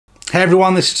Hey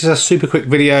everyone, this is just a super quick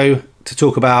video to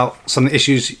talk about some of the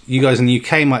issues you guys in the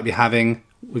UK might be having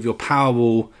with your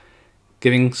Powerwall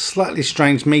giving slightly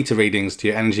strange meter readings to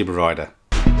your energy provider.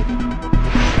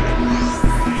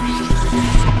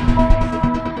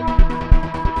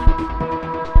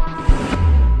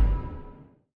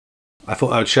 I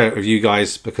thought I would share it with you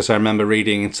guys because I remember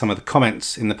reading some of the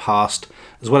comments in the past,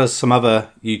 as well as some other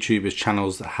YouTubers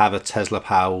channels that have a Tesla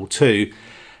Powerwall too,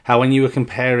 how when you were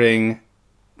comparing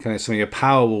kind of some of your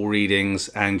Powerwall readings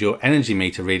and your energy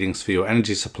meter readings for your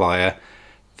energy supplier,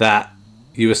 that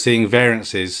you were seeing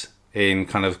variances in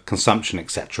kind of consumption,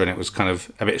 etc. And it was kind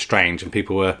of a bit strange, and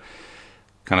people were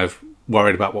kind of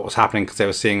worried about what was happening because they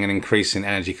were seeing an increase in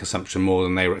energy consumption more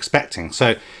than they were expecting.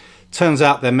 So turns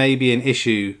out there may be an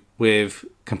issue with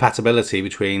compatibility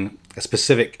between a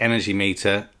specific energy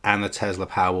meter and the Tesla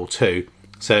Powerwall 2.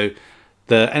 So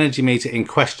the energy meter in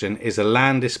question is a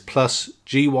Landis+Gyr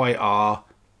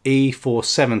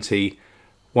E470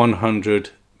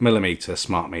 100mm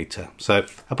smart meter. So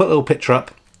I put a little picture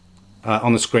up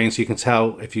on the screen so you can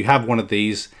tell if you have one of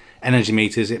these energy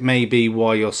meters, it may be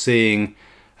why you're seeing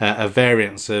a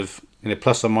variance of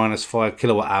plus or minus 5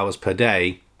 kilowatt hours per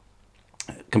day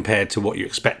compared to what you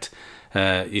expect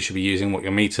you should be using, what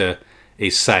your meter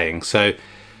is saying. So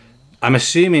I'm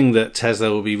assuming that Tesla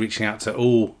will be reaching out to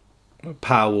all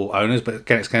Powerwall owners, but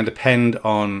again, it's going to depend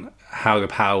on how the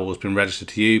Powerwall has been registered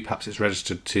to you. Perhaps it's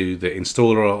registered to the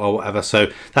installer or whatever.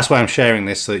 So that's why I'm sharing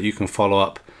this, so that you can follow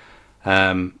up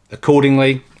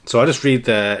accordingly. So I'll just read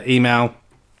the email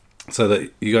so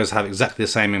that you guys have exactly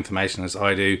the same information as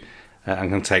I do and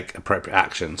can take appropriate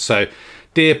action. So,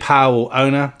 dear Powerwall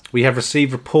owner, we have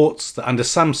received reports that under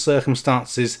some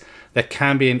circumstances there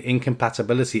can be an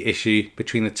incompatibility issue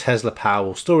between the Tesla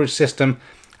Powerwall storage system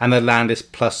and the Landis+Gyr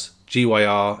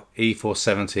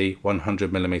E470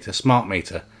 100mm smart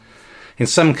meter. In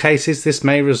some cases this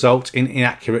may result in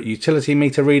inaccurate utility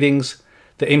meter readings.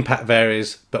 The impact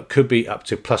varies but could be up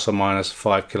to plus or minus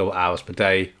 5 kilowatt hours per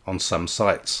day on some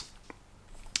sites.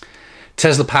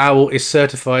 Tesla Powerwall is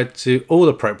certified to all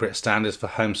appropriate standards for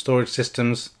home storage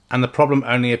systems, and the problem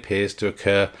only appears to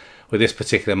occur with this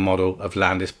particular model of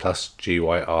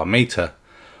Landis+Gyr meter.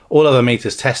 All other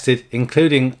meters tested,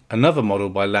 including another model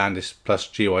by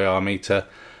Landis+Gyr meter,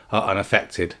 are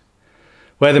unaffected.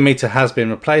 Where the meter has been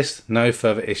replaced, no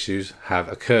further issues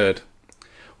have occurred.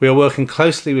 We are working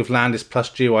closely with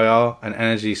Landis+Gyr and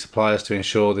energy suppliers to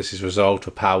ensure this is resolved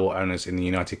for Powerwall owners in the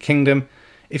United Kingdom.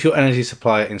 If your energy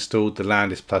supplier installed the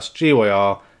Landis+Gyr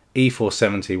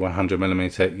E470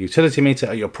 100mm utility meter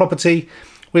at your property,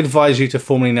 we advise you to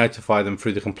formally notify them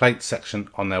through the complaints section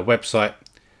on their website.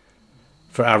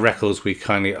 For our records, we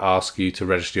kindly ask you to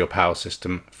register your power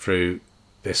system through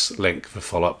this link for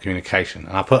follow-up communication.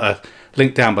 And I'll put a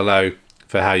link down below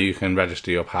for how you can register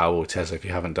your Powerwall with Tesla if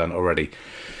you haven't done already.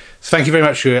 So thank you very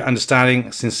much for your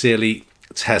understanding. Sincerely,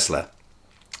 Tesla.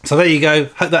 So there you go.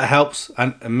 Hope that helps,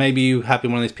 and maybe you have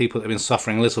been one of these people that have been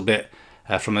suffering a little bit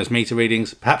from those meter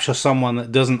readings. Perhaps you're someone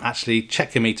that doesn't actually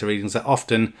check your meter readings that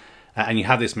often, and you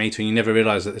have this meter and you never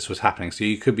realized that this was happening, so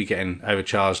you could be getting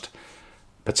overcharged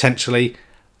potentially.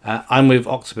 I'm with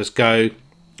Octopus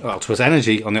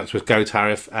Energy on the Octopus Go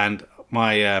tariff, and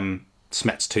my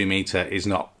SMETS 2 meter is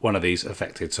not one of these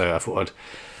affected, so I thought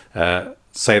I'd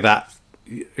say that.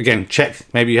 Again, check,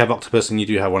 maybe you have Octopus and you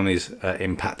do have one of these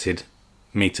impacted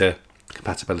meter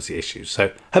compatibility issues.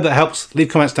 So hope that helps. Leave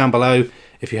comments down below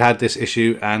if you had this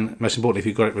issue, and most importantly if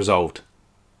you got it resolved.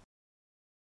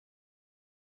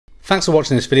 Thanks for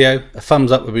watching this video. A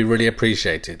thumbs up would be really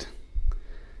appreciated.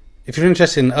 If you're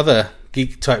interested in other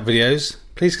geek type videos,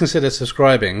 please consider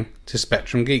subscribing to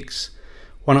Spectrum Geeks.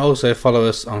 Why not also follow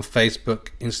us on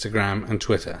Facebook, Instagram and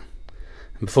Twitter.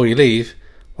 And before you leave,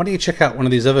 why don't you check out one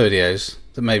of these other videos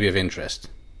that may be of interest.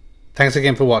 Thanks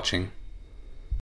again for watching.